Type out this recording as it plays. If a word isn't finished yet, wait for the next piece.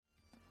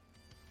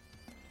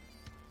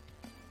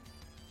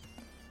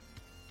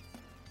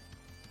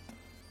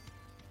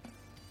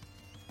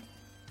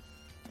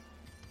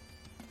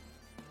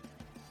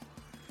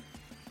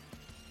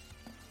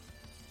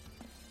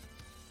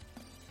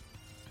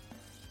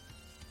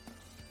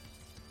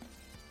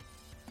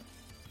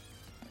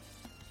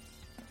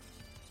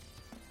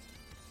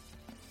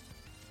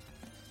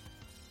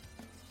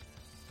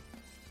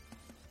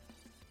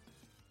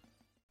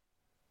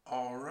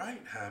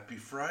right, happy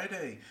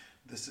Friday.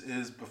 This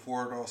is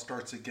Before It All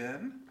Starts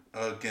again,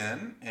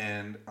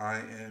 and I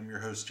am your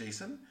host,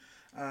 Jason.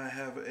 I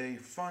have a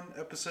fun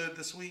episode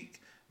this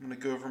week. I'm going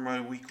to go over my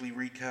weekly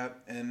recap,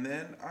 and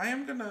then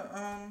I'm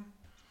gonna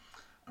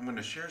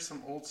share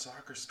some old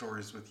soccer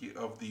stories with you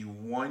of the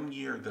 1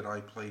 year that I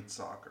played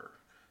soccer.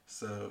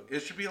 So it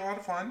should be a lot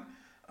of fun.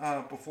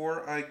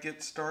 Before I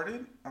get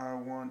started, I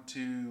want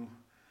to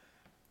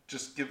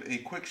just give a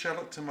quick shout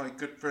out to my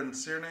good friend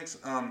Cyrnix.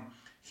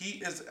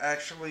 He is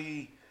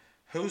actually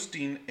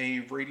hosting a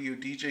radio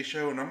DJ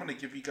show, and I'm going to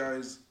give you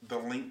guys the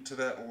link to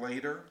that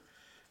later.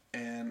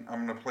 And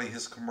I'm going to play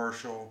his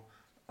commercial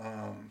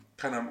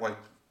kind of like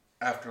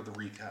after the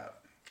recap.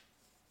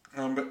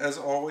 But as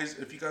always,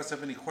 if you guys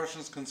have any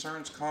questions,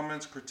 concerns,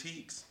 comments,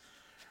 critiques,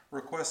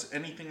 requests,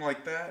 anything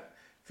like that,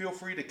 feel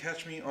free to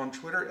catch me on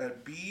Twitter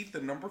at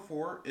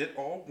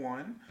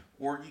b4itall1,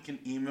 or you can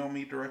email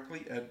me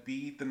directly at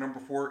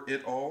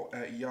b4itall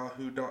at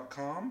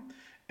yahoo.com,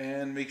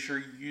 and make sure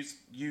you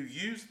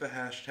use the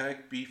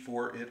hashtag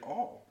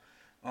b4itall.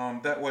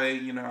 That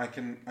way, I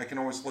can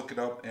always look it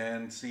up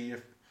and see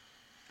if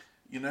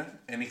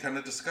any kind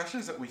of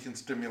discussions that we can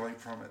stimulate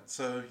from it.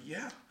 So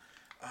yeah,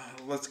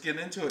 let's get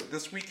into it.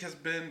 This week has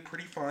been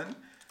pretty fun.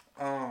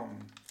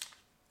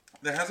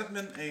 There hasn't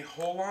been a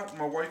whole lot.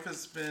 My wife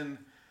has been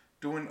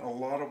doing a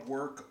lot of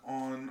work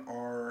on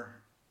our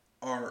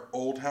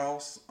old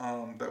house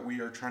that we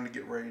are trying to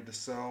get ready to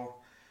sell.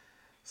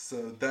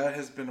 So that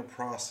has been a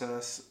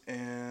process,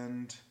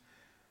 and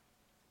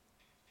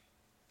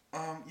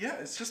yeah,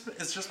 it's just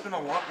been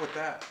a lot with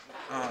that.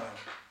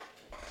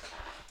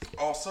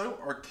 Also,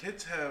 our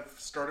kids have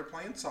started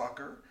playing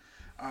soccer.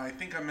 I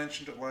think I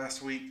mentioned it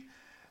last week.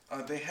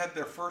 They had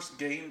their first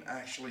game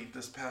actually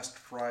this past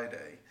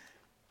Friday.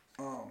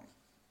 Um,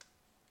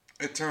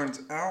 it turns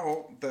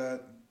out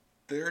that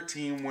their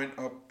team went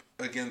up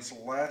against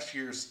last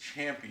year's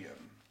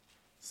champion.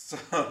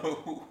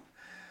 So,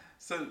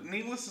 so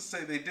needless to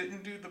say, they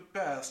didn't do the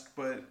best,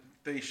 but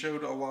they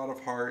showed a lot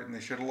of heart and they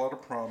showed a lot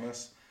of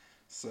promise.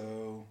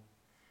 So,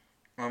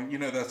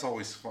 that's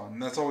always fun.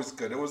 That's always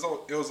good. It was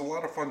a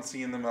lot of fun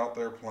seeing them out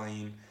there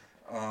playing.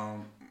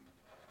 Um,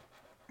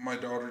 my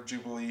daughter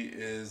Jubilee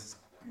is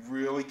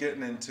really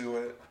getting into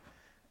it,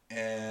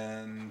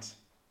 and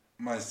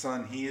my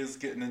son, he is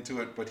getting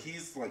into it, but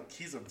he's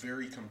a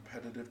very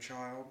competitive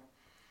child,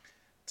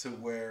 to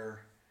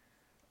where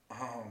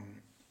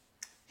um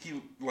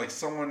he, like,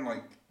 someone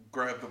like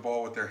grabbed the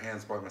ball with their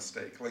hands by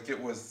mistake. Like,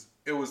 it was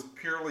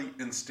purely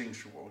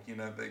instinctual.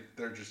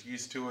 They're just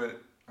used to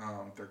it.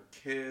 They're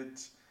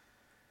kids.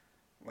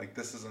 Like,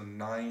 this is a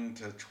 9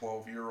 to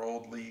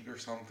 12-year-old league or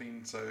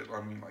something. So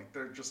I mean, like,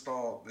 they're just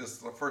all. This is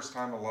the first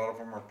time a lot of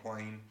them are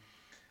playing.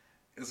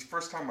 It's the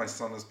first time my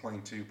son is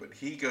playing too, but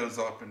he goes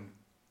up and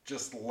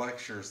just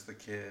lectures the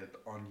kid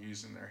on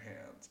using their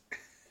hands.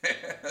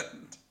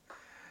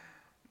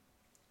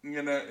 And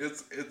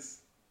it's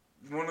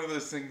one of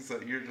those things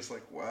that you're just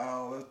like,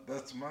 wow,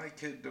 that's my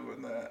kid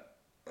doing that.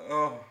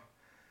 Oh,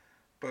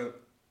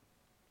 but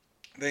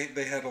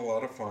they had a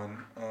lot of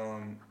fun.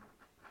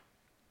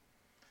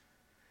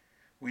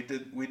 We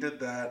did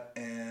that,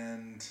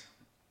 and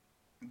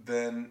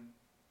then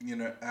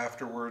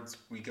afterwards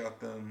we got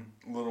them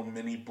little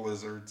mini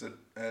blizzards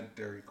at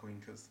Dairy Queen,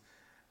 because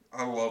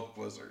I love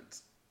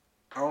blizzards.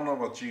 I don't know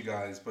about you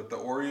guys, but the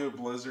Oreo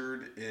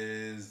Blizzard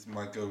is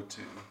my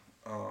go-to.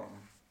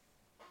 Um,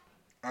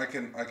 I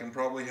can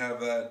probably have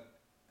that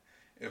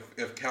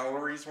if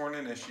calories weren't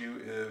an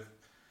issue, if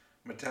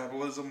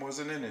metabolism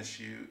wasn't an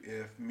issue,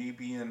 if me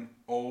being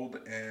old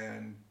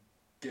and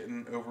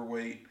getting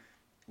overweight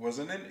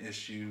wasn't an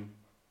issue,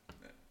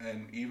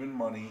 and even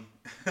money.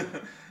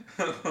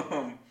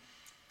 um,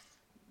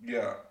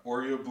 yeah,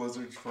 Oreo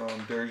Blizzards from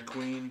Dairy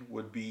Queen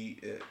would be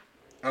it.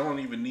 I don't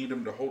even need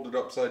them to hold it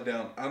upside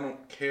down. I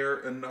don't care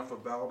enough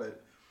about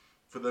it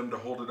for them to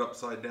hold it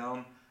upside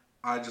down.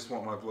 I just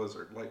want my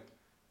Blizzard. Like,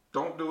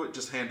 don't do it.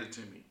 Just hand it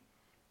to me.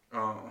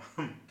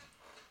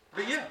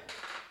 But yeah,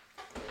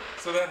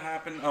 so that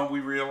happened.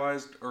 We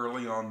realized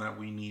early on that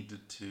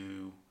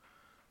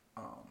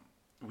um,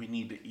 we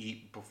need to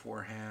eat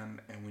beforehand,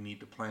 and we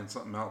need to plan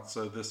something out.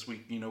 So this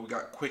week, we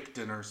got quick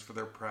dinners for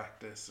their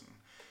practice and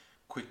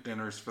quick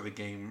dinners for the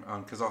game,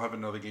 because I'll have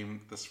another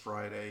game this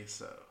Friday.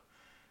 So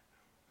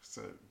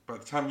by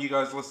the time you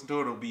guys listen to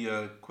it, it'll be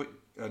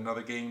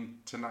another game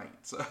tonight.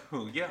 So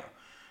yeah,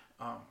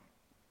 um,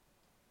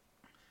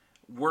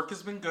 work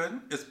has been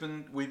good.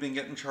 We've been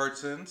getting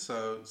charts in,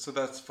 so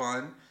that's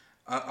fun.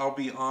 I'll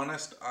be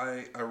honest,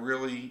 I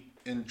really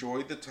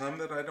enjoy the time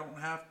that I don't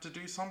have to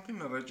do something,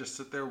 that I just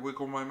sit there,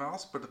 wiggle my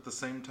mouse. But at the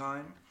same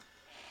time,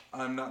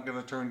 I'm not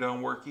going to turn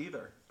down work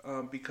either,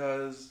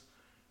 because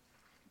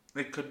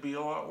it could be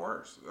a lot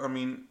worse. I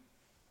mean,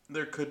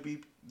 there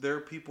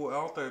are people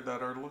out there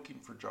that are looking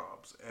for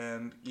jobs,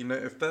 and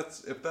if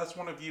that's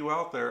one of you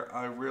out there,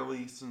 I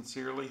really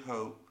sincerely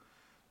hope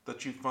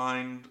that you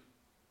find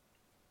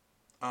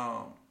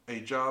a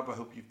job. I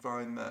hope you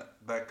find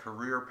that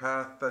career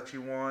path that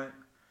you want,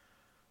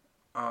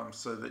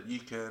 so that you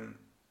can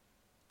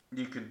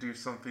you can do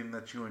something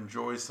that you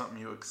enjoy, something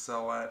you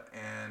excel at,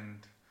 and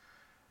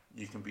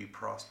you can be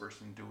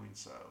prosperous in doing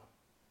so.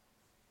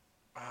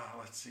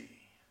 Let's see.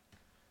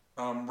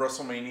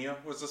 WrestleMania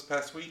was this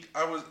past week.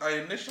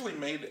 I initially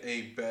made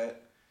a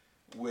bet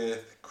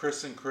with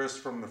Chris and Chris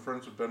from the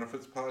Friends with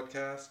Benefits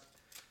podcast.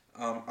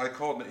 I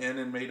called in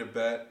and made a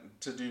bet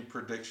to do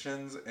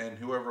predictions, and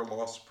whoever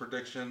lost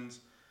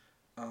predictions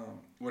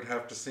would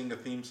have to sing a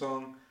theme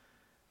song.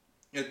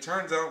 It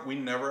turns out we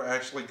never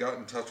actually got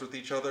in touch with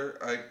each other.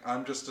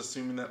 I'm just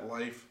assuming that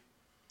life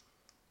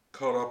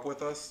caught up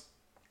with us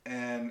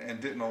and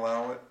didn't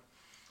allow it.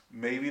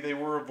 Maybe they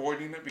were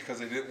avoiding it because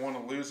they didn't want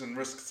to lose and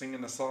risk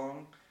singing a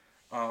song.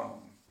 So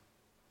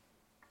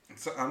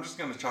I'm just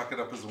going to chalk it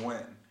up as a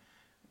win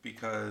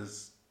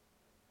because,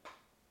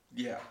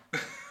 yeah,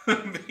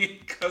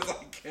 because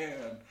I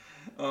can.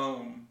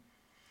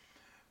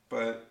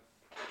 But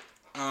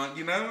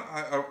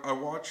I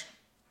watch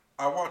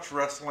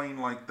wrestling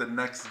like the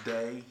next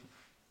day,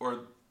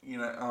 or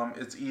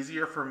it's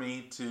easier for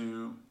me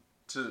to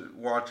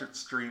watch it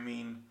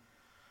streaming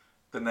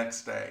the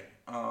next day,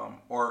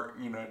 or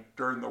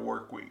during the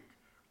work week,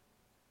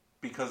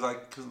 because I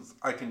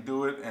can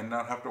do it and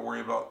not have to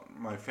worry about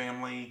my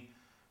family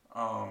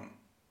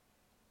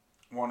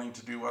wanting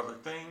to do other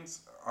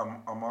things.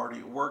 I'm already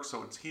at work,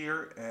 so it's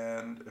here,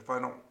 and if I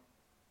don't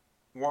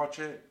watch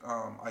it,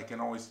 I can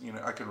always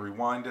I can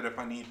rewind it if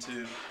I need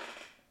to,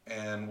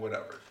 and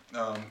whatever.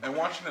 And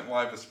watching it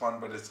live is fun,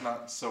 but it's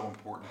not so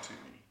important to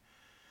me.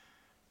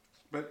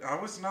 But I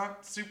was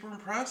not super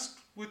impressed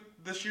with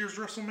this year's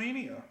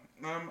WrestleMania.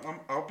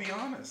 I'll be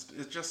honest.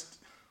 It just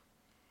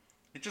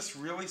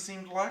really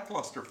seemed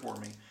lackluster for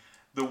me.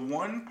 The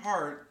one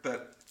part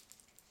that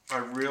I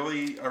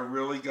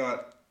really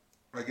got,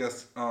 I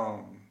guess,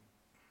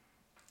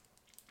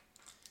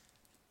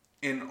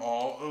 in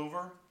awe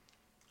over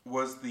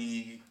was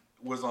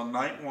on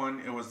night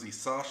one. It was the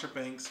Sasha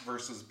Banks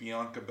versus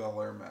Bianca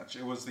Belair match.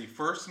 It was the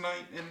first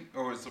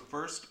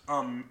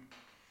time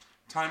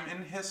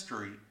in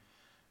history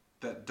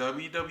that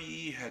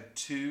WWE had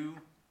two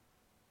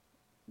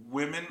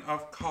women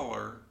of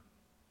color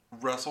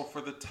wrestle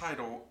for the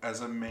title as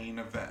a main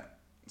event.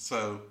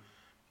 So,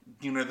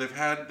 they've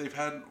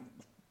had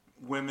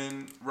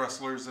women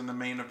wrestlers in the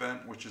main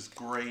event, which is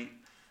great.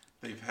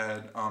 They've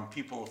had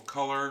people of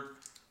color.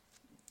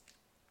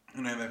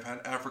 They've had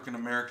African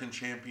American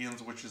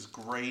champions, which is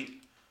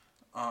great.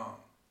 But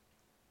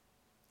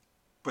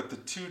the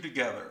two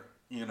together,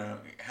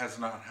 has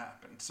not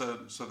happened. So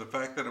the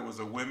fact that it was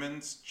a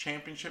women's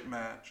championship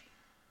match,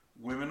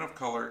 women of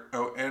color,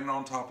 and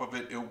on top of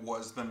it, it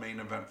was the main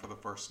event for the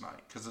first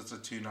night because it's a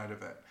 2-night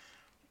event.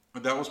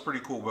 That was pretty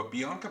cool. But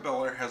Bianca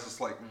Belair has this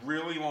like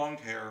really long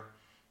hair,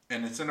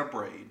 and it's in a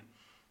braid.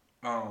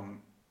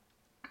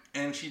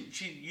 And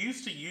she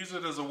used to use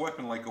it as a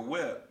weapon, like a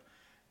whip,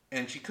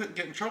 and she couldn't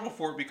get in trouble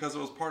for it because it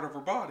was part of her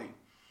body.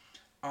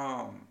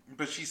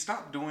 But she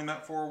stopped doing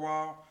that for a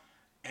while,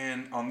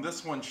 and on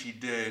this one she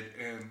did,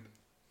 and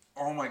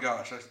oh my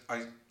gosh,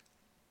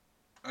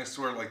 I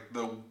swear, like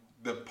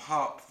the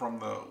pop from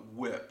the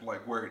whip,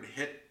 like where it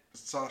hit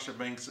Sasha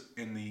Banks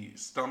in the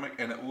stomach,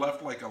 and it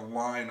left like a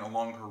line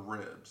along her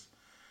ribs.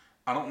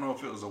 I don't know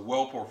if it was a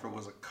whelp or if it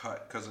was a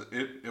cut, because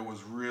it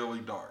was really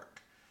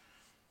dark.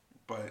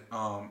 But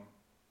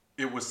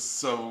it was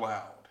so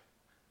loud.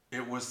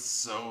 It was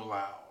so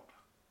loud.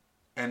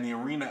 And the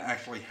arena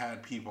actually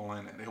had people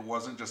in it. It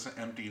wasn't just an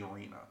empty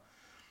arena.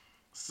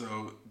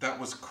 So that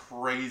was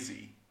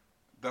crazy.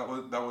 That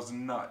was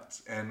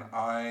nuts. And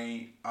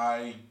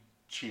I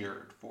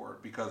cheered for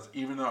it because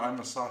even though I'm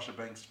a Sasha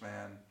Banks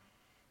fan,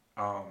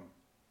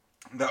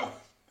 that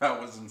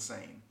was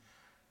insane.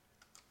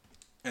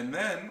 And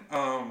then,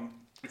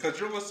 because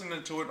you're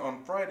listening to it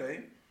on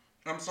Friday,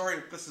 I'm sorry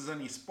if this is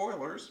any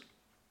spoilers,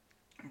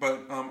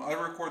 but I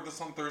record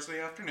this on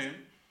Thursday afternoon.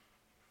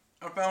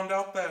 I found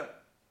out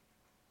that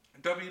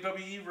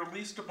WWE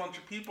released a bunch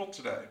of people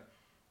today.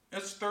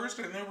 It's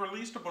Thursday, and they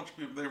released a bunch of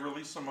people. They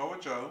released Samoa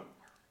Joe,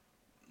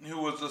 who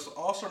was this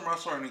awesome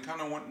wrestler, and he kind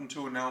of went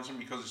into announcing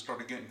because he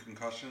started getting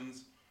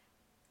concussions,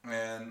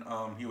 and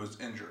he was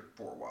injured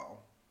for a while.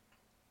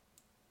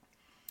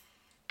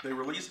 They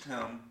released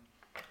him.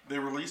 They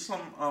released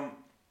some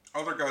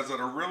other guys that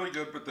are really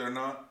good, but they're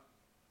not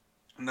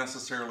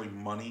necessarily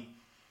money.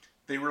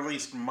 They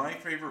released my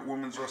favorite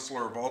women's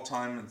wrestler of all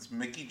time. It's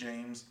Mickie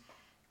James.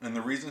 And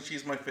the reason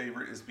she's my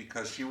favorite is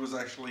because she was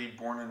actually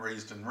born and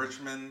raised in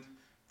Richmond,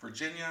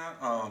 Virginia.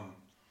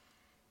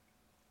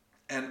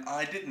 And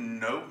I didn't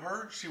know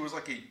her. She was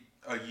like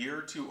a year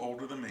or two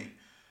older than me.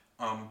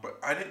 But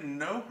I didn't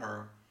know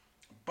her.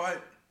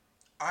 But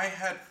I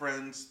had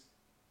friends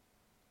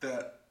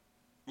that,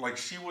 like,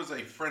 she was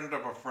a friend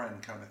of a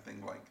friend kind of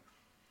thing. Like,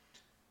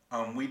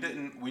 we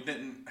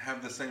didn't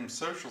have the same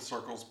social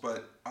circles,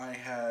 but I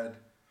had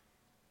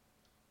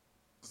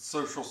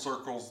social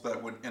circles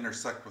that would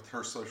intersect with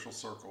her social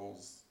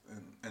circles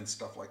and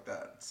stuff like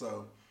that.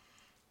 So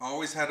I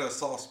always had a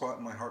soft spot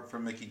in my heart for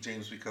Mickie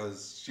James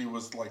because she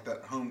was like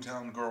that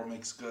hometown girl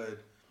makes good.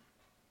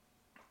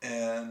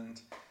 And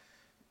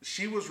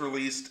she was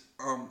released,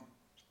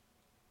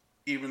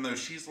 even though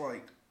she's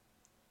like,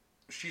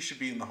 she should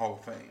be in the Hall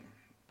of Fame.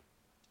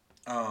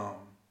 Um,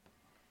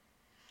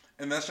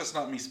 and that's just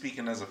not me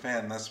speaking as a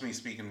fan. That's me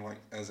speaking like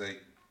as a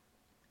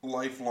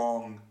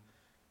lifelong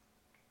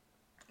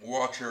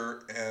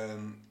watcher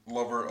and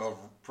lover of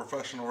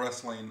professional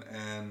wrestling,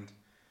 and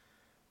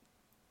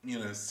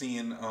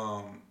seeing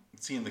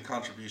the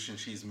contribution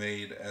she's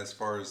made as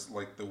far as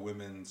like the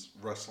women's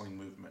wrestling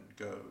movement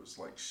goes.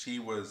 Like she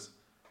was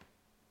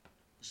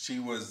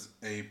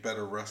a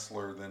better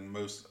wrestler than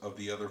most of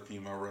the other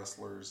female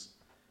wrestlers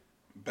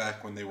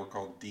back when they were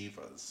called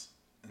divas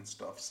and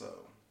stuff.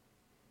 So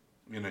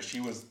she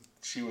was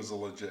a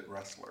legit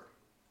wrestler.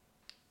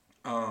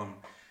 Um,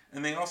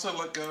 and they also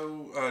let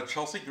go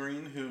Chelsea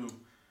Green, who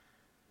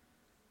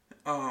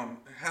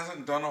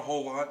hasn't done a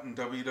whole lot in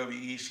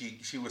WWE.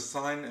 She was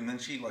signed, and then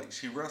she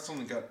wrestled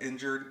and got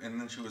injured, and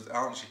then she was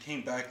out, and she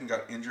came back and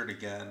got injured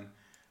again.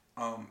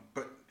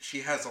 But she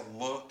has a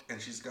look, and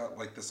she's got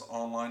like this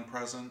online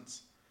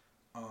presence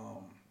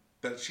um,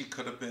 that she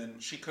could have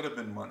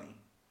been money.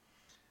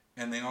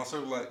 And they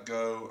also let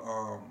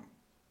go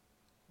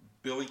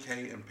Billie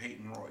Kay and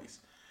Peyton Royce.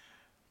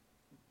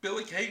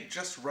 Billie Kay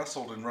just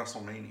wrestled in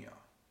WrestleMania,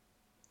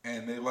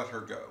 and they let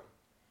her go.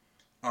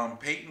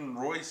 Peyton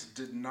Royce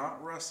did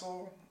not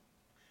wrestle,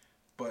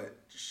 but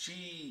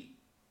she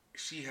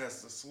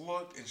has this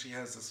look and she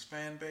has this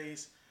fan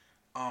base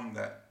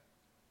that,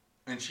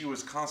 and she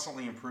was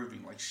constantly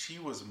improving. Like she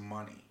was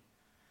money.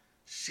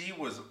 She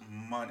was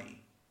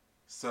money.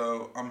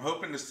 So I'm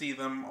hoping to see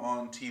them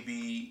on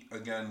TV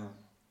again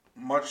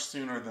much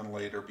sooner than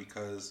later,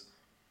 because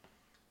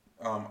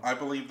I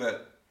believe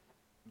that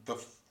the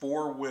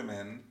four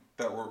women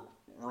that were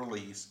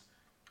released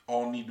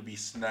all need to be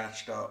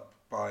snatched up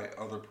by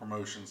other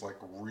promotions like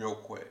real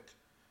quick.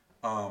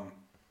 Um,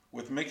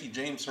 with Mickie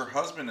James, her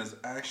husband is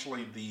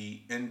actually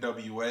the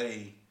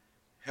NWA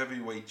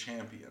heavyweight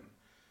champion.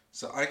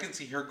 So I can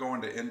see her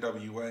going to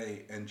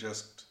NWA and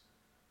just,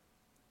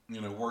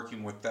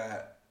 working with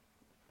that.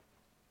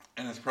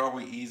 And it's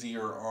probably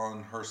easier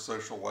on her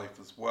social life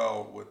as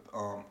well, with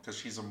because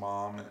she's a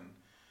mom,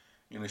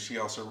 and she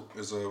also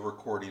is a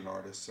recording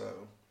artist.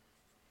 So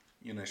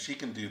she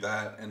can do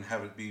that and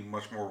have it be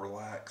much more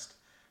relaxed.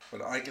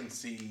 But I can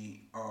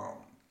see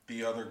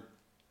the other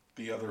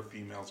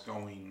females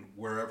going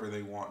wherever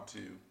they want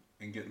to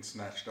and getting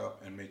snatched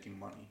up and making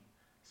money.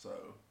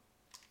 So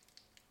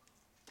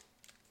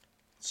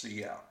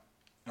yeah.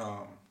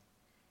 Um,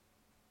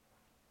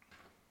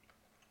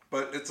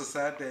 but it's a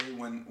sad day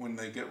when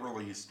they get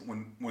released,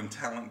 when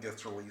talent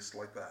gets released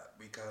like that,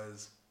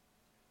 because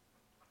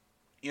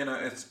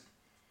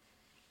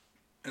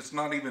it's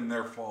not even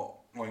their fault.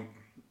 Like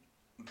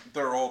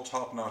they're all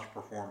top notch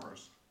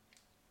performers.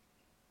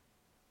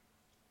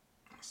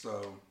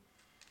 So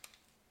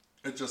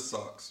it just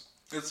sucks.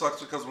 It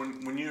sucks because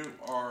when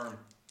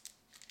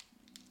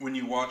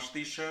you watch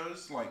these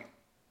shows, like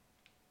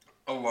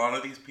a lot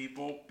of these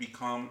people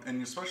become,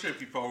 and especially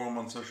if you follow them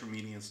on social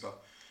media and stuff,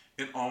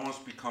 it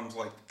almost becomes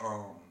like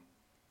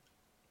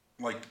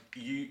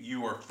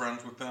you are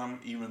friends with them,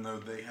 even though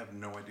they have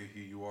no idea who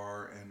you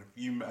are, and if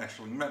you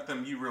actually met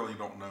them, you really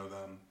don't know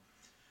them.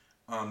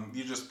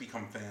 You just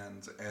become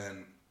fans,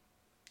 and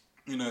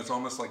it's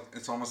almost like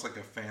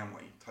a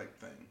family type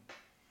thing.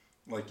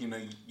 Like you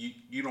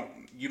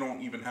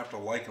don't even have to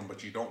like them,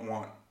 but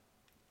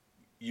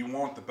you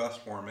want the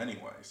best for them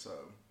anyway. So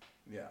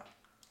yeah.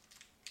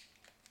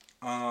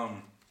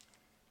 Um,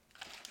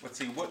 let's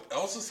see what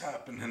else is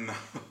happening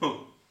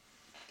though.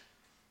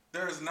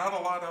 There's not a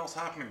lot else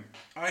happening.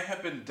 I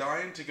have been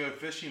dying to go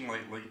fishing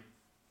lately.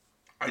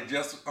 I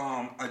just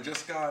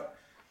got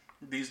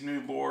these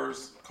new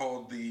lures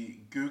called the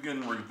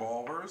Guggen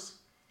Revolvers,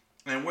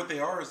 and what they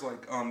are is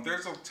like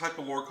there's a type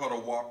of lure called a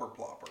Whopper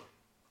Plopper,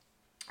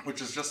 which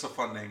is just a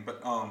fun name,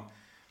 but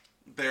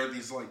they're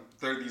these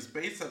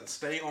baits that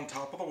stay on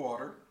top of the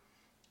water,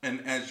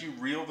 and as you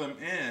reel them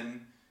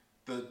in,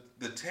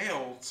 the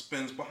tail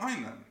spins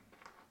behind them,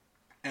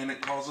 and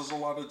it causes a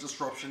lot of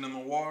disruption in the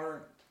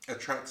water,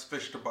 attracts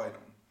fish to bite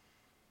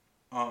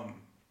them.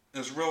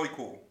 It's really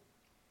cool.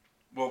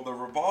 Well, the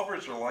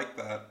revolvers are like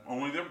that,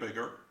 only they're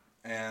bigger,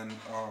 and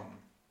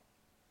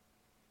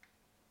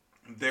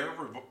their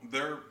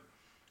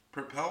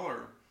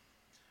propeller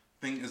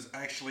thing is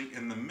actually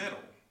in the middle.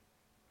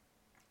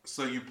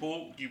 So you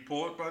pull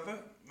it by the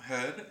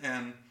head,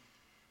 and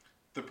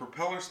the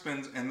propeller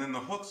spins, and then the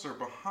hooks are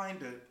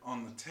behind it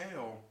on the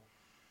tail,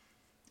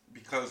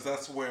 because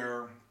that's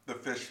where the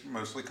fish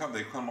mostly come.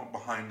 They come up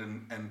behind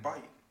and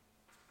bite.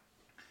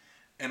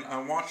 And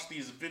I watch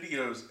these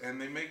videos, and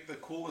they make the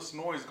coolest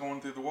noise going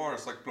through the water.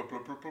 It's like blub,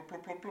 blub, blub, blub,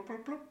 blub, blub, blub,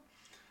 blub, blub.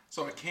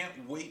 So I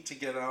can't wait to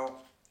get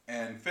out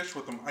and fish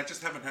with them. I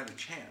just haven't had a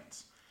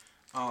chance.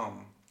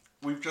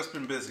 We've just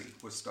been busy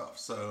with stuff.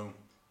 So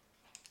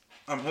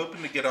I'm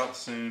hoping to get out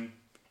soon.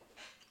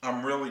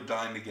 I'm really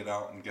dying to get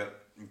out and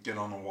get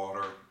on the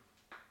water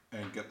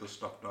and get this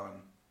stuff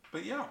done.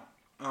 But yeah.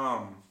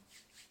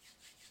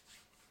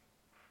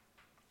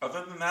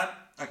 Other than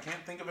that, I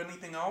can't think of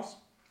anything else.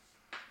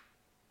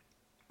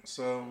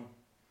 So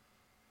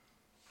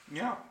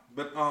yeah,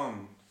 but I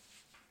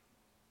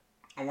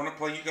want to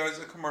play you guys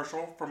a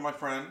commercial from my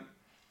friend,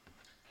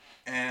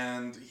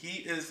 and he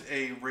is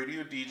a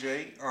radio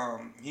DJ.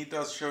 He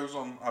does shows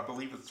on, I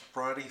believe it's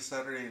Friday,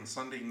 Saturday, and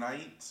Sunday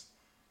nights.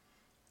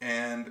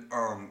 And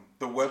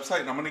the website,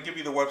 and I'm going to give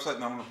you the website,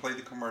 and I'm going to play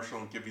the commercial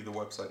and give you the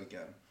website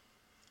again.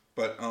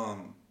 But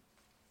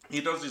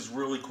he does these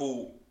really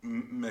cool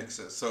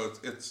mixes. So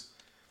it's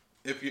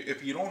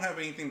if you don't have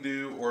anything to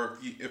do, or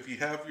if you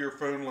have your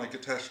phone like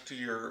attached to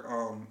your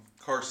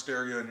car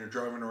stereo and you're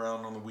driving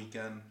around on the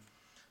weekend,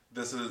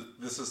 this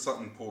is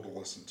something cool to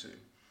listen to.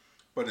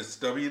 But it's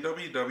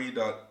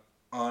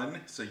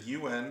www.un, so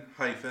un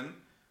hyphen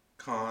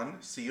con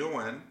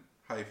con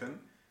hyphen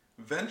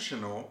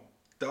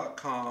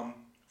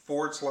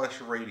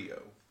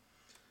ventional.com/radio.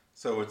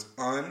 So it's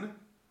un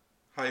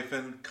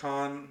hyphen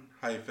con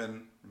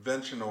hyphen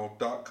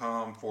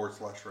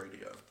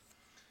ventional.com/radio.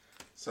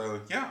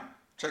 So yeah,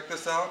 check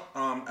this out.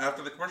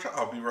 After the commercial,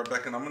 I'll be right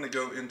back, and I'm going to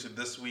go into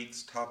this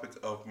week's topic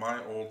of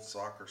my old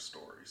soccer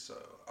story. So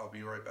I'll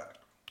be right back.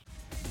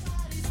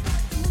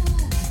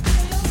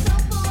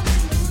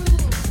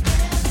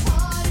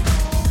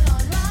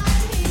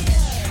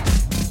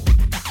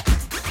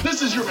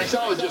 This is your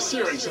mixologist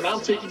series, and I'm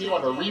taking you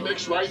on a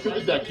remix ride through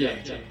the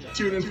decade.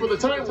 Tune in for the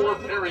Time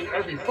Warp, airing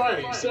every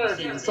Friday,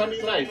 Saturday, and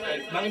Sunday night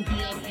at 9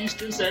 p.m.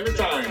 Eastern Standard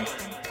Time.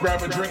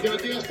 Grab a drink and a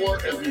dance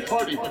floor as we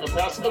party from the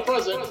past to the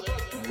present,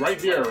 right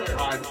here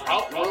on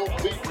Outworld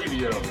Fleet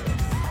Radio.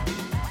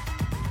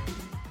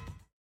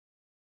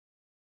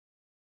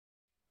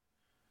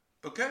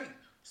 Okay,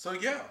 so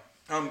yeah,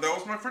 that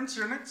was my friend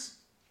Cernix.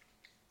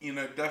 You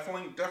know,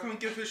 definitely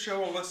give his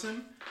show a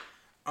listen.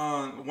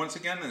 Once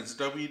again, it's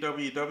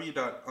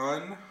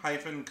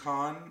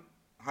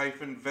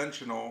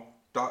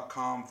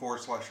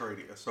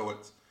www.un-con-ventional.com/radio. So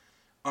it's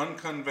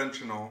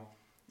unconventional.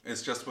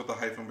 It's just with a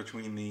hyphen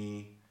between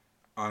the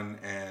un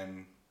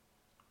and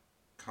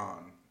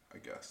con, I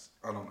guess.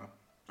 I don't know.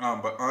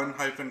 But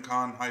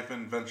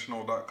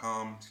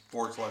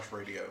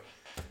un-con-ventional.com/radio.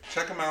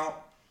 Check them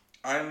out.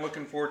 I'm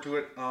looking forward to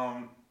it.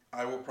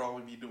 I will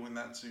probably be doing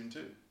that soon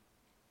too.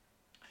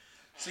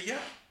 So yeah.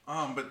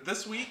 But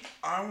this week,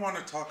 I want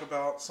to talk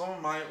about some of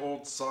my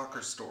old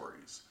soccer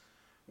stories,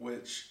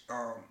 which,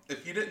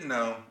 if you didn't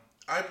know,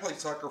 I played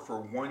soccer for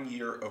 1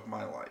 year of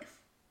my life.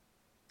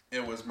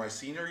 It was my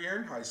senior year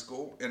in high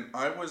school, and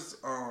I was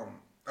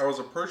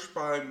approached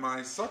by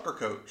my soccer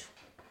coach,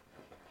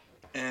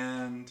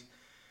 and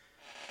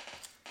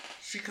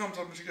she comes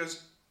up and she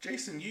goes,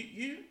 "Jason,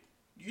 you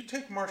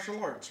take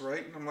martial arts,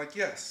 right?" And I'm like,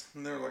 "Yes."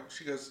 And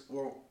she goes,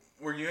 "Well,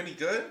 were you any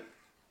good?"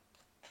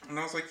 And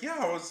I was like, "Yeah,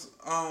 I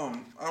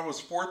was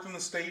fourth in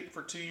the state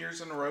for 2 years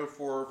in a row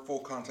for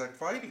full contact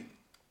fighting."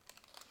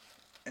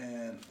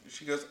 And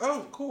she goes,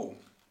 "Oh, cool."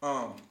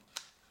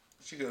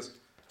 She goes,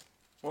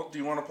 "Well, do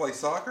you want to play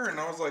soccer?" And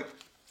I was like,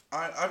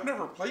 I've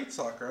never played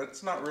soccer.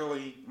 It's not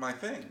really my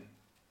thing.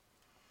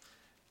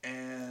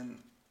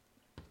 And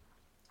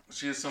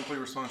she just simply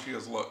responds, she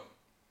goes, "Look,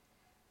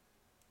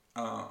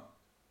 all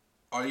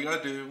you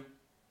gotta do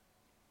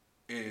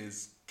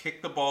is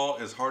kick the ball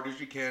as hard as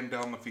you can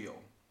down the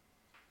field.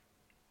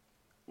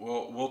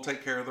 We'll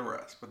take care of the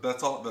rest. But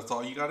that's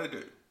all you got to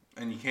do.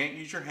 And you can't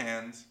use your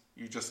hands.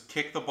 You just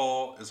kick the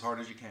ball as hard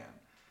as you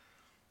can."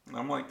 And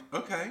I'm like,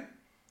 "Okay,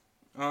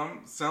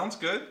 sounds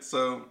good."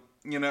 So,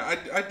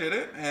 I did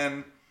it.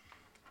 And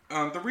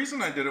the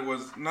reason I did it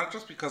was not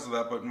just because of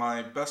that, but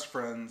my best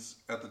friends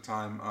at the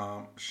time,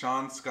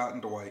 Sean, Scott,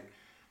 and Dwight,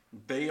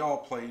 they all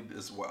played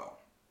as well.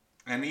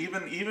 And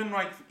even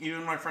my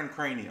friend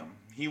Cranium,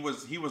 he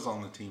was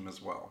on the team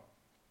as well.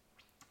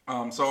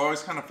 So I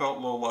always kind of felt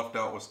a little left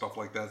out with stuff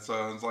like that. So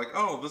I was like,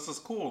 "Oh, this is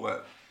cool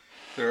that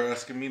they're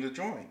asking me to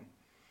join."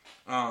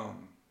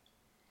 Sean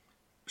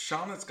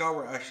and Scott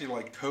were actually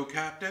like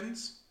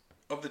co-captains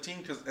of the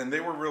team, and they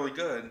were really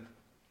good.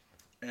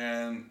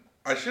 And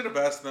I should have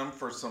asked them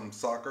for some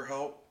soccer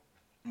help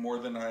more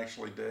than I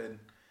actually did,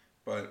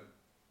 but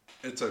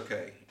it's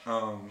okay.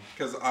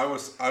 Because I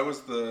was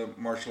the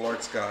martial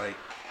arts guy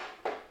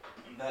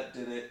that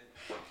did it.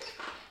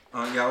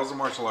 I was a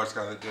martial arts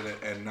guy that did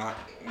it, and not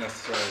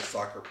necessarily a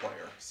soccer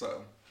player.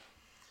 So,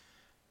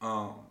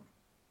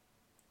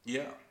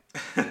 yeah.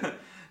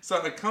 So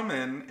I come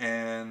in,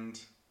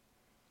 and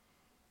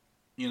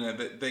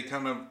they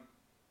kind of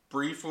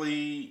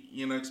briefly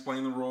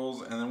explain the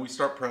rules, and then we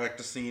start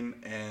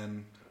practicing,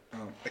 and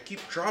I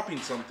keep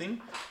dropping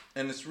something,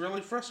 and it's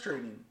really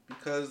frustrating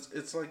because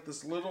it's like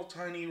this little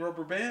tiny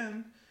rubber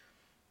band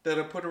that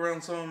I put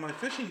around some of my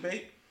fishing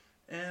bait,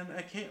 and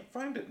I can't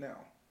find it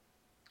now.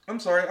 I'm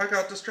sorry, I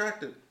got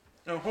distracted.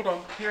 Oh, hold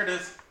on. Here it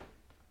is.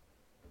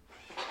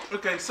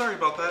 Okay, sorry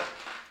about that.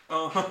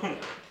 I'm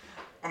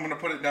going to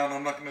put it down.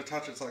 I'm not going to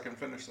touch it so I can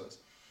finish this.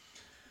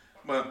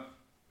 But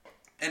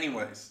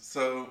anyways,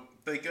 so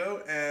they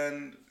go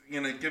and,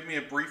 give me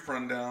a brief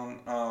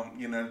rundown.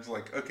 It's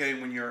like, okay,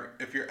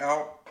 if you're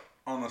out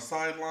on the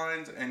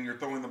sidelines and you're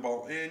throwing the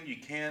ball in,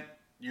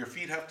 your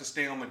feet have to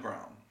stay on the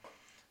ground.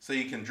 So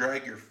you can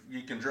drag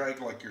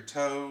like your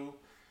toe,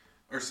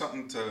 or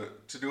something to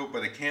do it,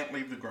 but it can't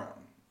leave the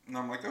ground. And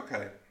I'm like,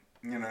 okay,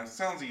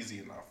 sounds easy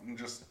enough. And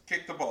just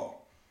kick the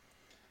ball.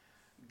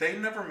 They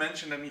never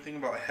mentioned anything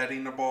about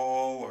heading the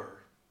ball or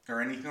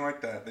anything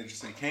like that. They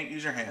just said, you can't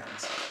use your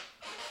hands.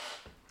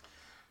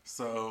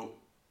 So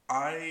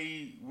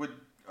I would,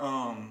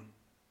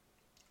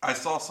 I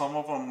saw some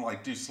of them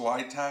like do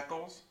slide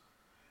tackles.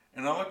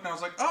 And I looked and I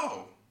was like,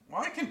 oh,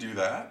 well, I can do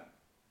that.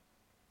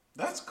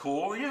 That's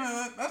cool.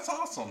 That's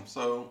awesome.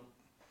 So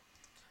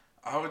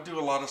I would do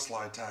a lot of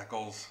slide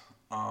tackles.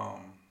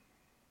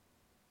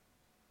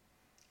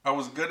 I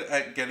was good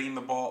at getting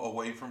the ball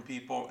away from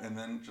people, and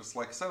then just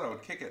like I said, I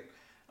would kick it.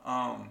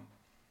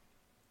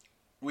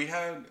 We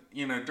had,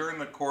 during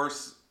the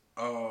course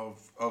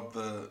of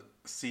the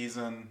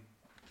season,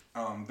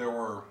 there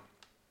were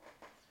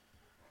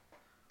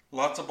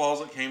lots of balls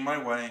that came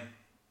my way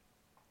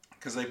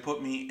because they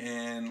put me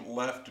in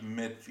left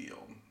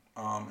midfield.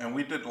 And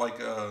we did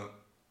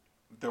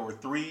there were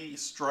 3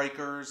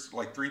 strikers,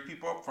 like 3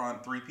 people up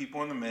front, 3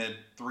 people in the mid,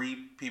 3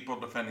 people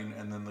defending,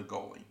 and then the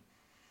goalie.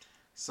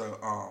 So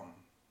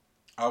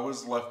I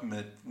was left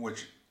mid,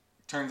 which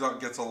turns out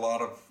gets a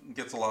lot of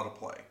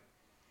play.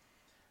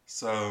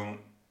 So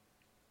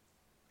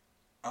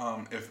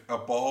if a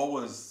ball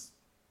was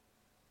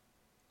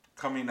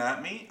coming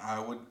at me, I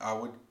would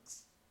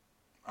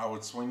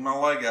swing my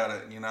leg at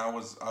it. I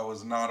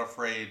was not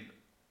afraid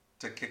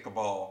to kick a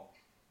ball.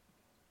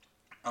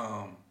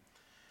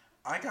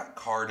 I got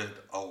carded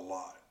a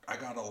lot. I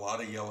got a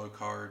lot of yellow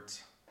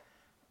cards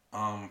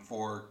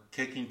for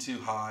kicking too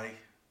high.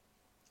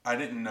 I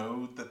didn't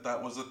know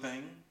that was a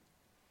thing.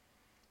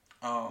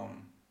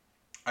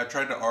 I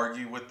tried to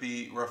argue with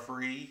the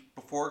referee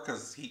before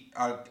because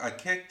I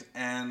kicked,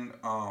 and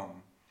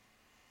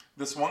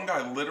this one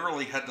guy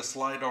literally had to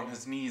slide on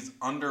his knees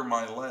under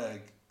my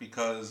leg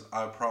because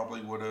I probably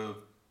would have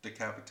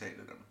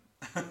decapitated him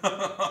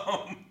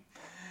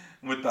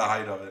with the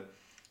height of it.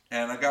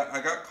 And I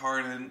got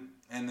carded,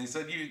 and they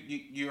said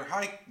you're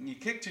high, you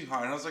kick too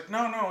high, and I was like,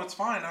 no, it's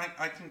fine,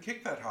 I can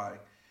kick that high.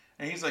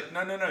 And he's like,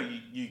 no,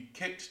 you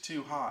kicked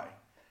too high.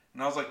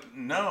 And I was like,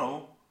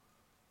 no,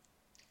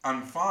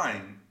 I'm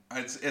fine.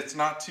 It's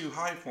not too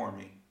high for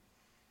me.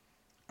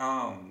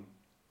 And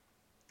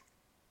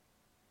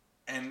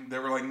they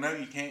were like, no,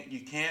 you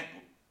can't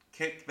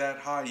kick that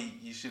high.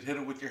 You should hit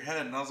it with your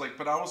head. And I was like,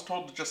 but I was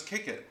told to just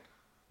kick it.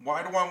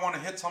 Why do I want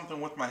to hit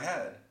something with my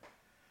head?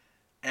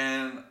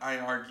 And I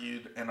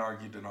argued and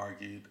argued and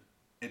argued.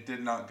 It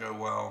did not go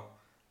well.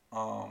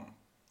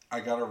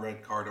 I got a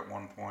red card at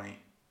one point.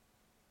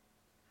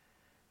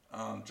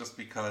 Just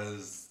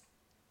because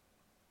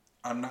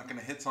I'm not going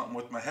to hit something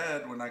with my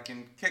head when I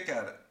can kick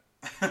at it.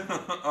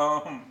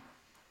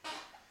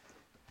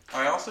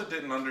 I also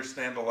didn't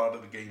understand a lot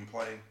of the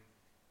gameplay.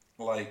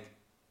 Like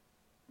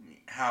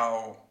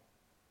how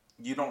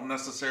you don't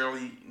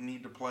necessarily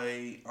need to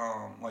play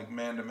like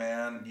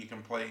man-to-man. You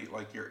can play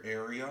like your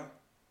area,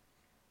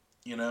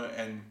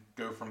 and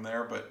go from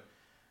there. But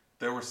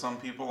there were some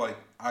people, like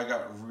I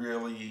got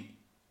really,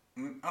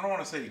 I don't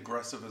want to say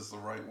aggressive is the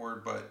right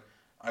word, but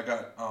I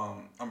got,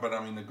 but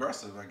I mean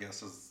aggressive, I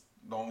guess, is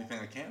the only thing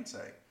I can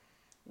say.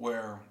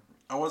 Where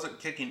I wasn't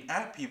kicking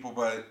at people,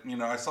 but,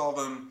 I saw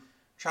them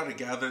try to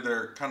gather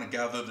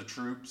the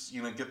troops,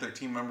 get their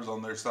team members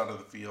on their side of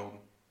the field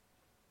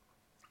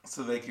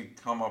so they could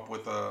come up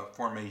with a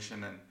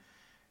formation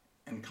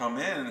and come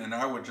in, and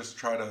I would just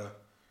try to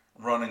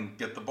run and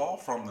get the ball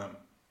from them.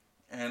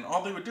 And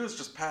all they would do is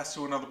just pass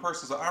to another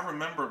person. So I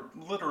remember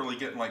literally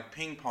getting like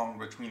ping pong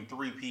between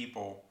 3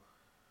 people,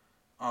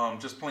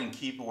 just playing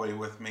keep away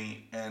with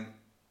me, and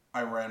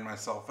I ran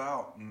myself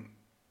out. And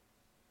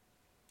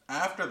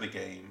after the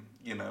game,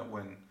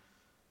 when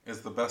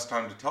is the best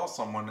time to tell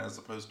someone as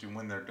opposed to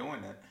when they're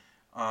doing it,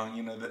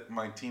 that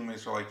my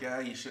teammates are like, yeah,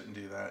 you shouldn't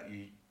do that.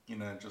 You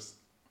just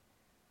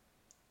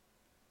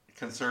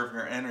conserve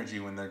your energy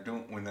when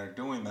they're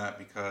doing that,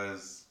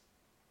 because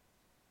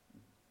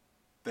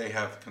they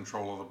have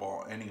control of the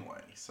ball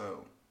anyway.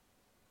 So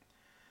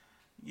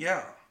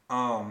yeah,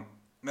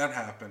 that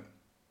happened.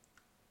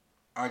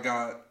 I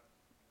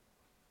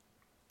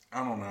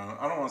don't know.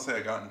 I don't want to say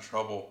I got in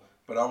trouble,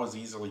 but I was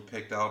easily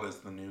picked out as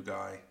the new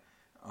guy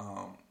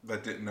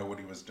that didn't know what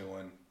he was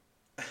doing.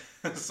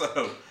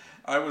 So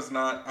I was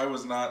not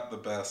the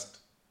best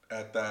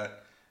at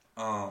that.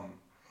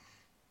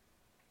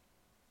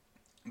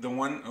 The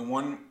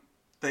one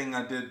thing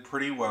I did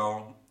pretty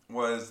well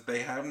was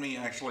they had me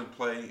actually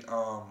play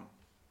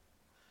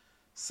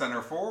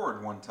center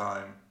forward one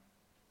time,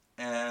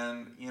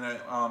 and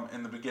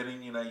in the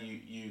beginning,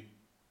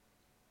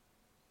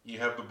 you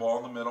have the ball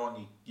in the middle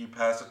and you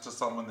pass it to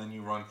someone, then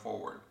you run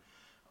forward.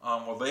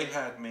 Well, they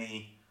had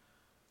me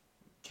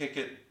kick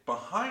it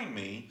behind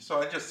me, so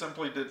I just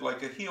simply did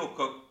like a heel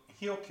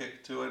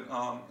kick to it,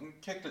 and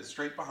kicked it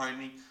straight behind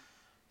me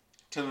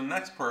to the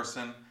next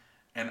person,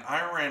 and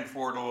I ran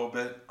forward a little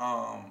bit,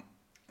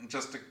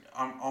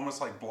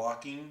 almost like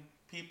blocking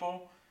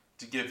people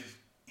to give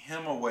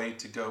him a way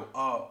to go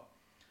up,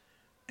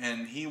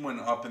 and he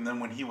went up, and then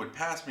when he would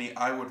pass me,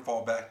 I would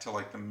fall back to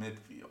like the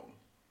midfield.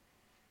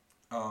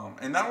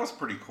 And that was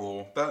pretty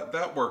cool.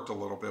 That worked a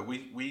little bit.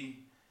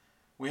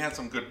 We had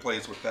some good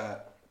plays with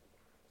that.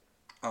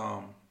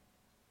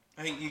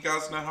 Hey, you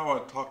guys know how I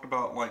talked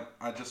about, like,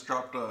 I just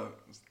dropped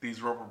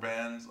these rubber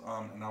bands,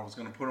 and I was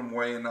going to put them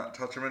away and not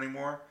touch them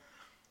anymore.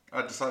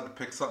 I decided to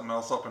pick something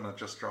else up, and I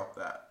just dropped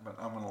that. But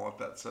I'm going to let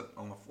that sit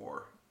on the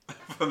floor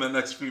for the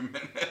next few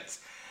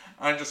minutes.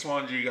 I just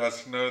wanted you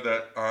guys to know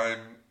that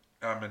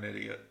I'm an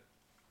idiot,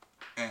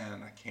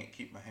 and I can't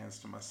keep my hands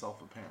to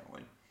myself,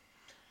 apparently.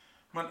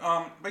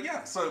 But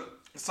yeah, so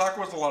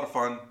soccer was a lot of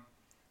fun.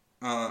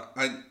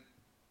 I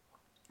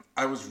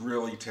was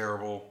really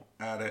terrible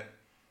at it.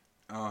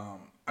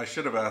 I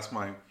should have asked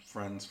my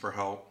friends for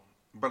help,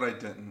 but I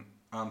didn't.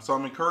 So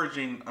I'm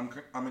encouraging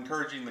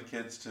the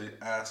kids to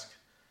ask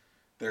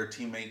their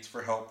teammates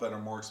for help that are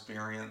more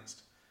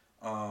experienced.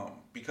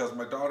 Because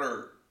my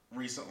daughter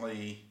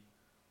recently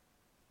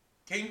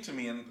came to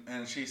me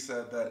and she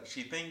said that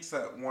she thinks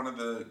that one of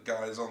the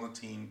guys on the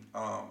team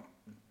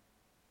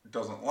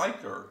doesn't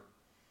like her.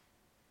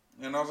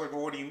 And I was like,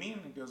 well, what do you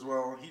mean? He goes,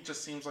 well, he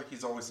just seems like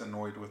he's always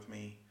annoyed with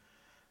me.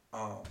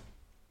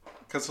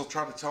 Because he'll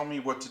try to tell me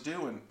what to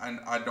do,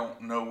 and I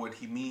don't know what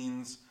he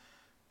means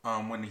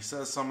when he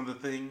says some of the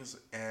things,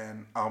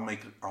 and I'll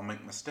make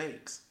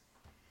mistakes.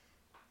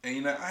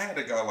 And I had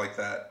a guy like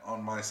that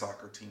on my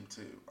soccer team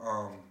too.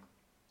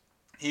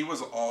 He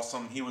was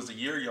awesome. He was a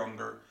year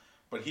younger,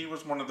 but he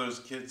was one of those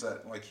kids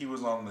that, like, he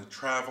was on the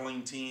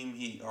traveling team.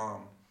 He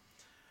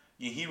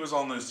was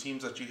on those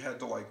teams that you had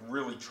to, like,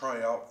 really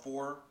try out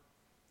for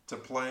to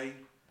play,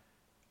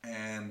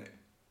 and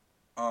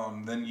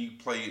then you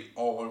play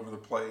all over the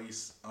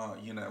place.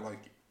 Like,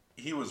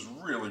 he was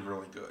really,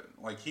 really good.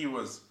 Like, he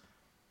was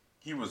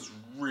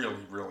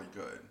really, really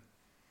good.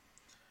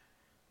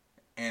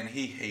 And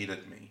he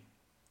hated me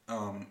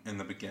in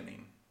the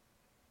beginning.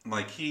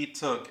 Like, he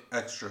took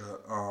extra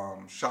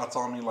shots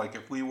on me. Like,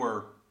 if we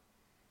were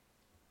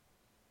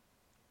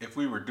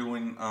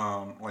doing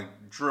like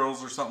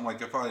drills or something,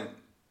 like if I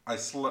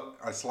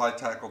slide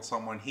tackled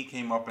someone, he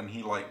came up and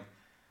he, like,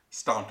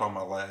 stomped on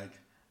my leg.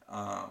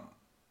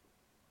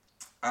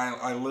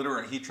 I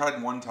literally, he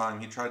tried one time,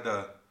 he tried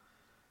to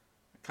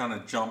kind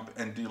of jump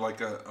and do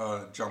like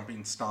a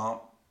jumping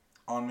stomp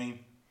on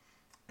me.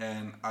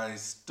 And I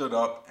stood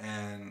up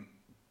and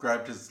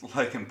grabbed his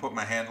leg and put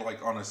my hand,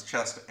 like, on his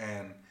chest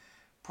and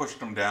pushed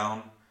him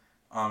down.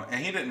 And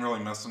he didn't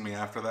really mess with me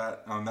after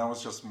that. That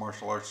was just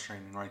martial arts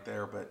training right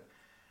there. But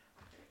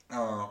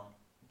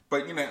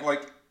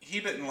like, he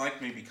didn't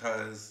like me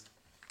because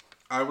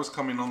I was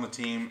coming on the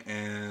team,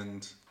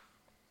 and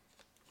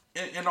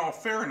in all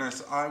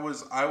fairness, I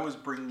was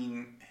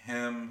bringing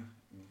him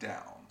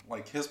down,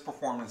 like his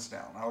performance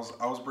down. I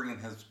was bringing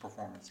his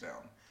performance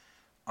down.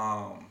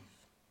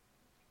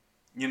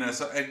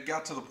 So it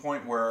got to the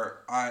point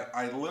where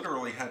I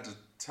literally had to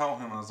tell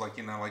him, I was like,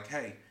 like,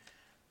 hey,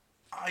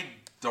 I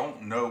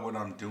don't know what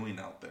I'm doing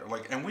out there.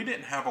 Like, and we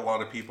didn't have a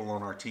lot of people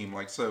on our team.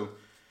 Like, so,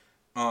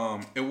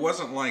 it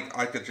wasn't like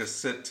I could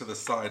just sit to the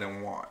side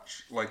and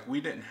watch. Like,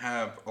 we didn't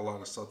have a lot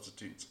of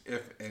substitutes,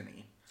 if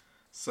any.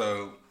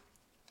 So,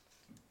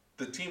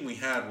 the team we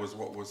had was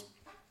what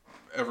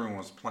everyone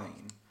was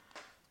playing.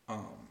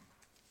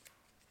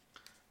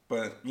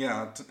 But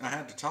yeah, I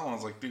had to tell him, I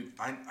was like, dude,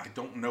 I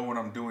don't know what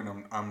I'm doing.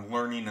 I'm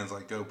learning as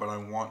I go, but I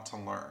want to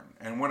learn.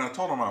 And when I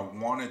told him I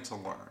wanted to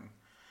learn,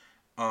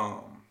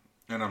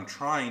 and I'm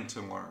trying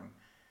to learn,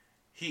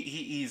 he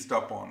eased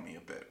up on me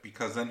a bit,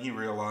 because then he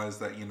realized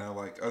that,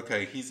 like,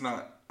 okay,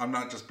 I'm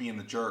not just being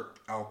a jerk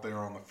out there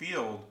on the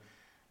field.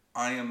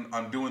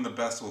 I'm doing the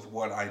best with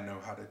what I know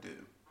how to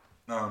do.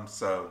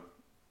 So,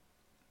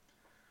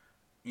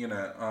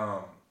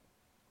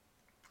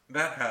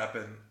 that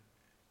happened.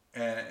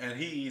 And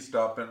he eased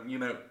up,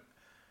 and,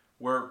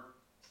 we're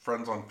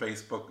friends on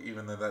Facebook,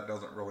 even though that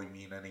doesn't really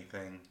mean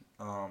anything.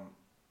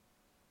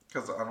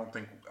 Because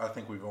I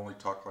think we've only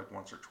talked like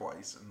once or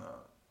twice in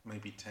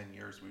maybe 10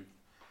 years we've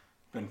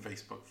been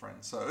Facebook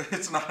friends. So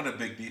it's not a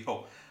big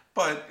deal.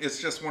 But it's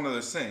just one of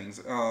those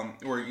things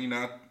where,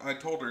 I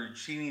told her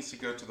she needs to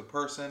go to the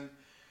person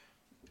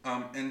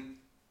and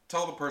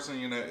tell the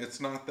person, it's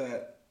not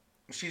that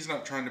she's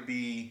not trying to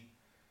be,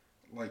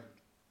 like,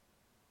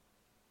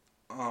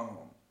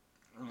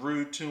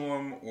 rude to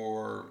him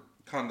or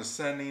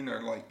condescending,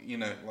 or, like,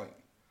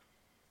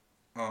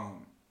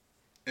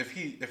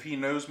 if he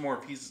knows more,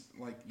 if he's,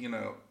 like,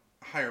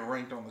 higher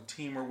ranked on the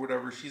team or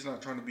whatever, she's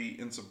not trying to be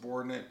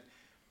insubordinate.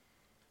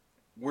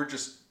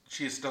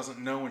 She just doesn't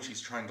know, and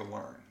she's trying to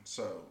learn.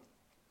 So,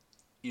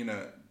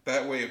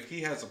 that way, if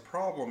he has a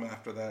problem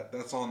after that,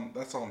 that's on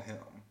him.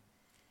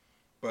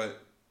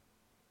 But,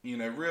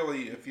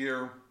 really, if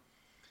you're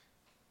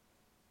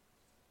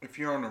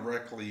on a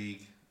rec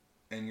league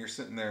and you're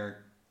sitting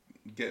there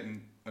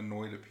getting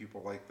annoyed at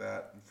people like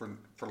that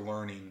for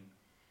learning,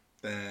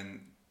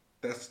 then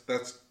that's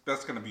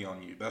going to be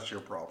on you. That's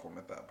your problem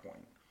at that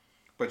point.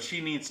 But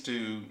she needs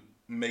to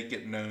make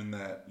it known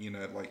that,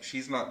 like,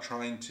 she's not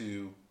trying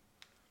to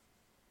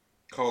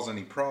cause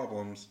any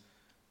problems.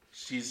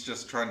 She's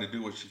just trying to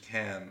do what she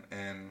can,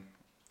 and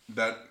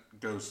that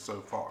goes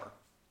so far.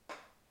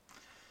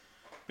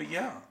 But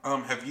yeah,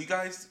 have you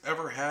guys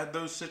ever had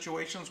those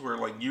situations where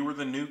like you were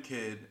the new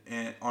kid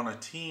and on a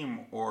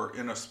team or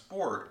in a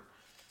sport,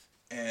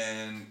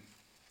 and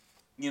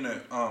you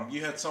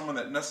had someone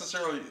that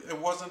necessarily it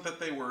wasn't that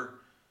they were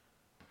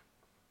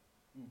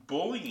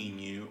bullying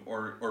you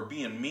or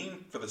being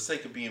mean for the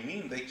sake of being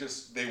mean.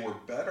 They were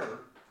better,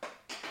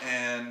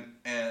 and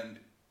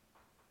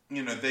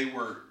they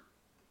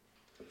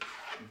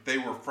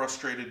were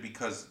frustrated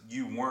because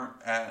you weren't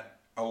at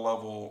a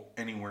level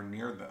anywhere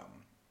near them.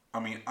 I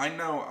mean, I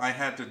know I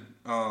had to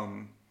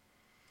kind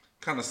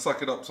of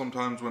suck it up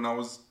sometimes when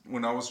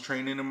I was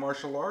training in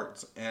martial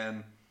arts,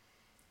 and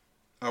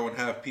I would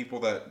have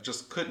people that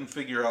just couldn't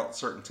figure out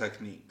certain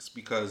techniques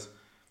because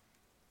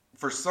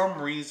for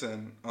some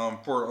reason,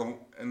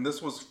 and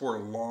this was for a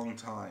long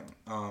time,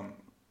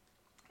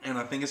 and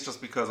I think it's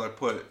just because I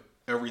put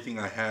everything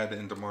I had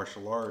into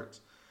martial arts.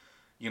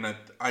 I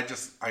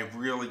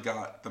really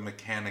got the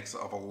mechanics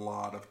of a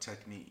lot of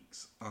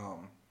techniques.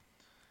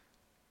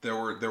 There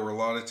were a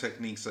lot of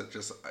techniques that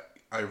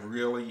I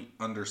really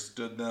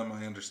understood them.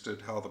 I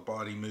understood how the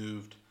body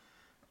moved,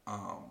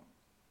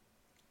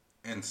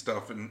 and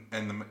stuff,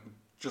 and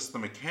just the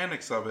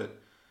mechanics of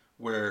it,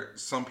 where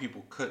some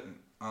people couldn't.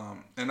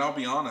 And I'll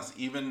be honest,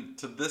 even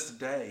to this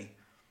day,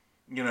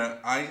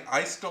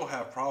 I still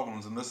have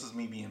problems, and this is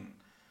me being,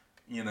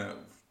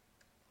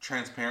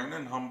 transparent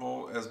and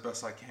humble as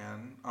best I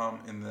can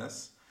in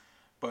this.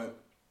 But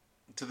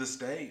to this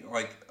day,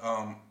 like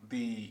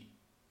the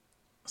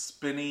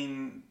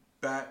spinning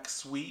back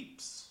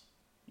sweeps,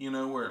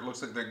 where it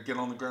looks like they get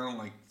on the ground and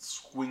like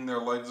swing their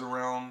legs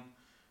around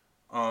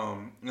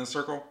in a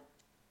circle.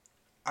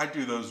 I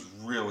do those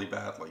really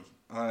badly.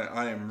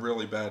 I am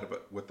really bad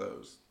with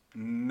those.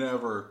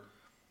 Never,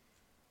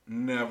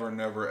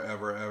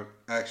 ever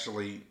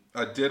actually.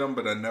 I did them,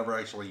 but I never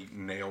actually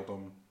nailed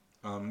them.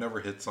 Never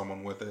hit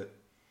someone with it.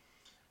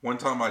 One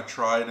time I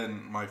tried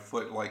and my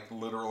foot like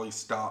literally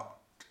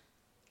stopped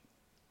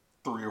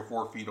 3 or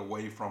 4 feet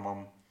away from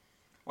them.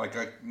 Like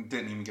I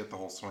didn't even get the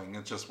whole swing.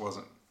 It just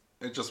wasn't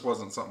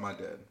something I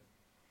did.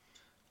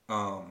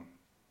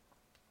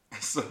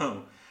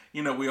 So,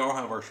 we all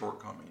have our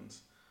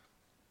shortcomings.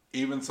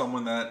 Even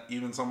someone that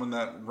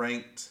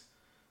ranked,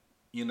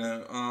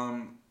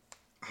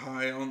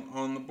 high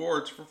on the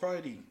boards for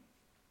fighting.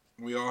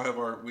 We all have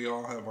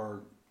our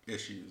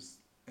issues,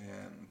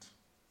 and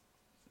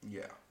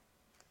yeah.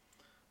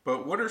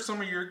 But what are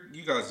some of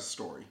you guys'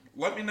 story?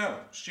 Let me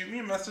know. Shoot me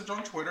a message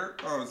on Twitter.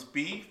 It's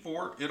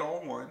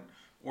B4itall1,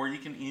 or you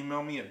can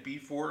email me at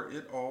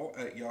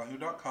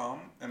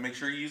b4itall@yahoo.com, and make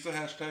sure you use the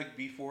hashtag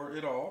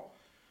B4itall.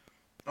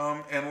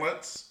 And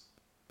let's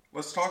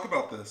talk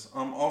about this.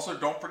 Also,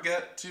 don't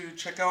forget to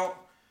check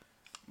out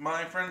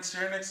my friend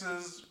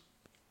Cyrenix's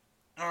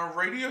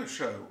radio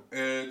show.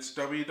 It's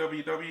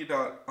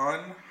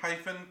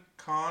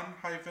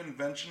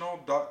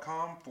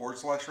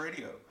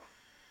www.un-con-ventional.com/radio.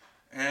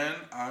 And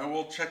I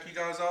will check you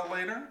guys out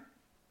later.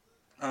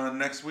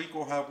 Next week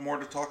we'll have more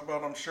to talk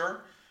about, I'm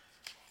sure.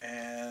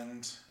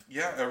 And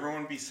yeah,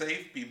 everyone be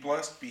safe, be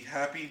blessed, be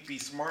happy, be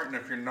smart. And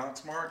if you're not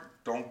smart,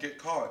 don't get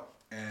caught.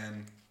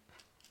 And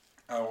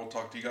I will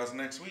talk to you guys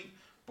next week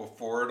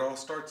before it all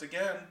starts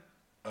again.